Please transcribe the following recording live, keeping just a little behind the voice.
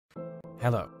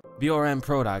Hello. Biyorem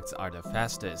products are the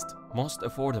fastest, most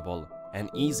affordable, and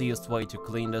easiest way to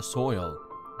clean the soil,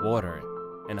 water,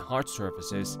 and hard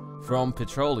surfaces from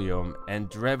petroleum and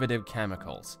derivative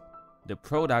chemicals. The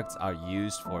products are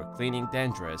used for cleaning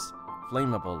dangerous,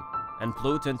 flammable, and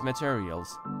pollutant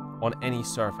materials on any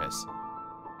surface.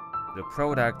 The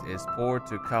product is poured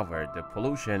to cover the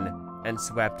pollution and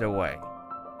swept away.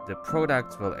 The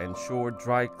product will ensure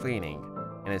dry cleaning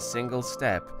in a single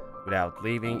step without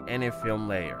leaving any film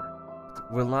layer.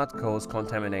 It will not cause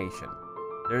contamination.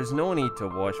 There is no need to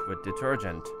wash with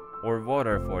detergent or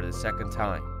water for the second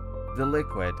time. The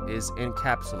liquid is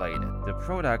encapsulated. The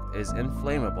product is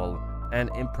inflammable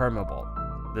and impermeable.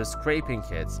 The scraping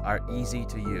kits are easy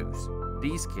to use.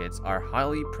 These kits are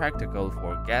highly practical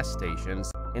for gas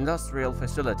stations, industrial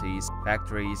facilities,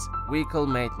 factories, vehicle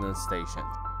maintenance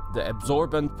stations. The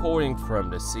absorbent pouring from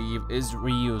the sieve is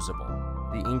reusable.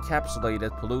 The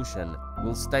encapsulated pollution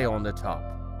will stay on the top.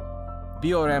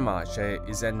 Biyorem AquaSorb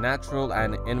is a natural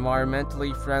and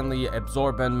environmentally friendly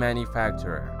absorbent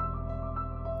manufacturer.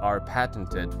 Our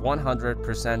patented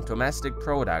 100% domestic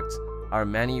products are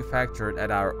manufactured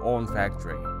at our own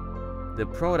factory. The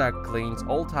product cleans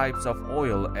all types of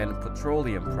oil and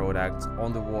petroleum products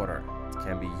on the water. It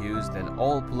can be used in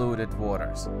all polluted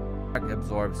waters. It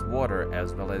absorbs water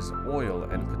as well as oil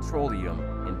and petroleum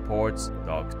in ports,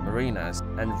 docks, marinas,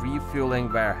 and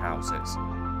refueling warehouses.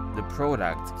 The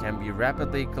product can be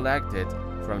rapidly collected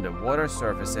from the water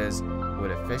surfaces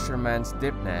with a fisherman's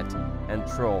dip net and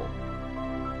troll.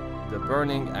 The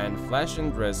burning and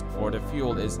flashing risk for the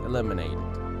fuel is eliminated.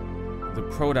 The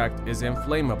product is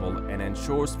inflammable and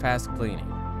ensures fast cleaning.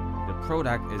 The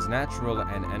product is natural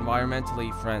and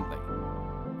environmentally friendly.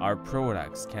 Our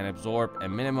products can absorb a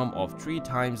minimum of 3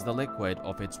 times the liquid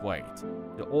of its weight.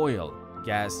 The oil,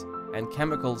 gas, and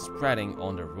chemicals spreading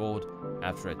on the road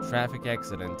after a traffic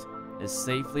accident is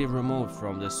safely removed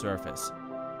from the surface.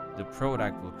 The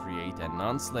product will create a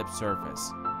non-slip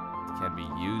surface. It can be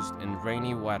used in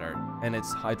rainy weather and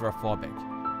it's hydrophobic.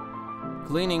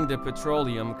 Cleaning the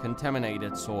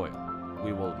petroleum-contaminated soil.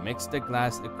 We will mix the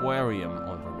glass aquarium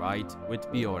on the right with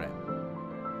Biyorem.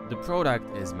 The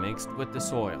product is mixed with the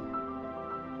soil.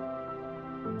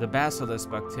 The bacillus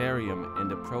bacterium in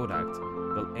the product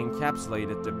will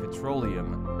encapsulate the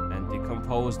petroleum and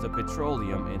decompose the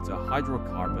petroleum into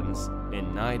hydrocarbons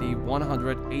in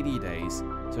 90-180 days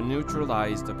to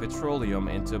neutralize the petroleum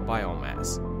into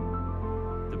biomass.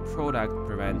 The product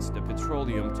prevents the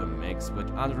petroleum to mix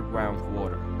with underground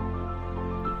water.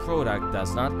 The product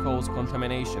does not cause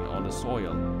contamination on the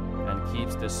soil and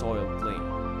keeps the soil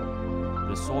clean.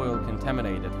 The soil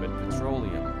contaminated with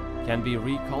petroleum can be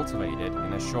recultivated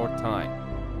in a short time.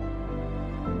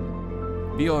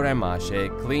 Biyorem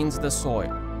AquaSorb cleans the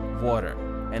soil, water,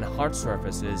 and hard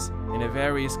surfaces in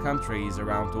various countries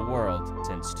around the world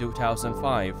since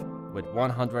 2005 with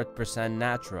 100%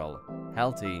 natural,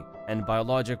 healthy, and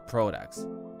biologic products.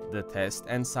 The test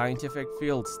and scientific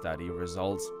field study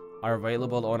results are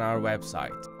available on our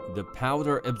website. The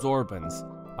powder absorbents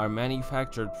are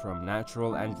manufactured from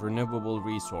natural and renewable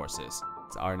resources.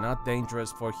 They are not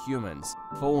dangerous for humans,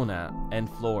 fauna, and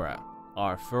flora.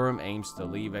 Our firm aims to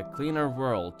leave a cleaner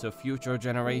world to future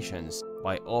generations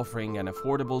by offering an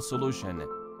affordable solution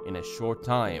in a short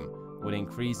time with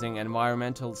increasing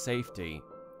environmental safety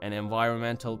and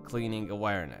environmental cleaning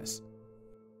awareness.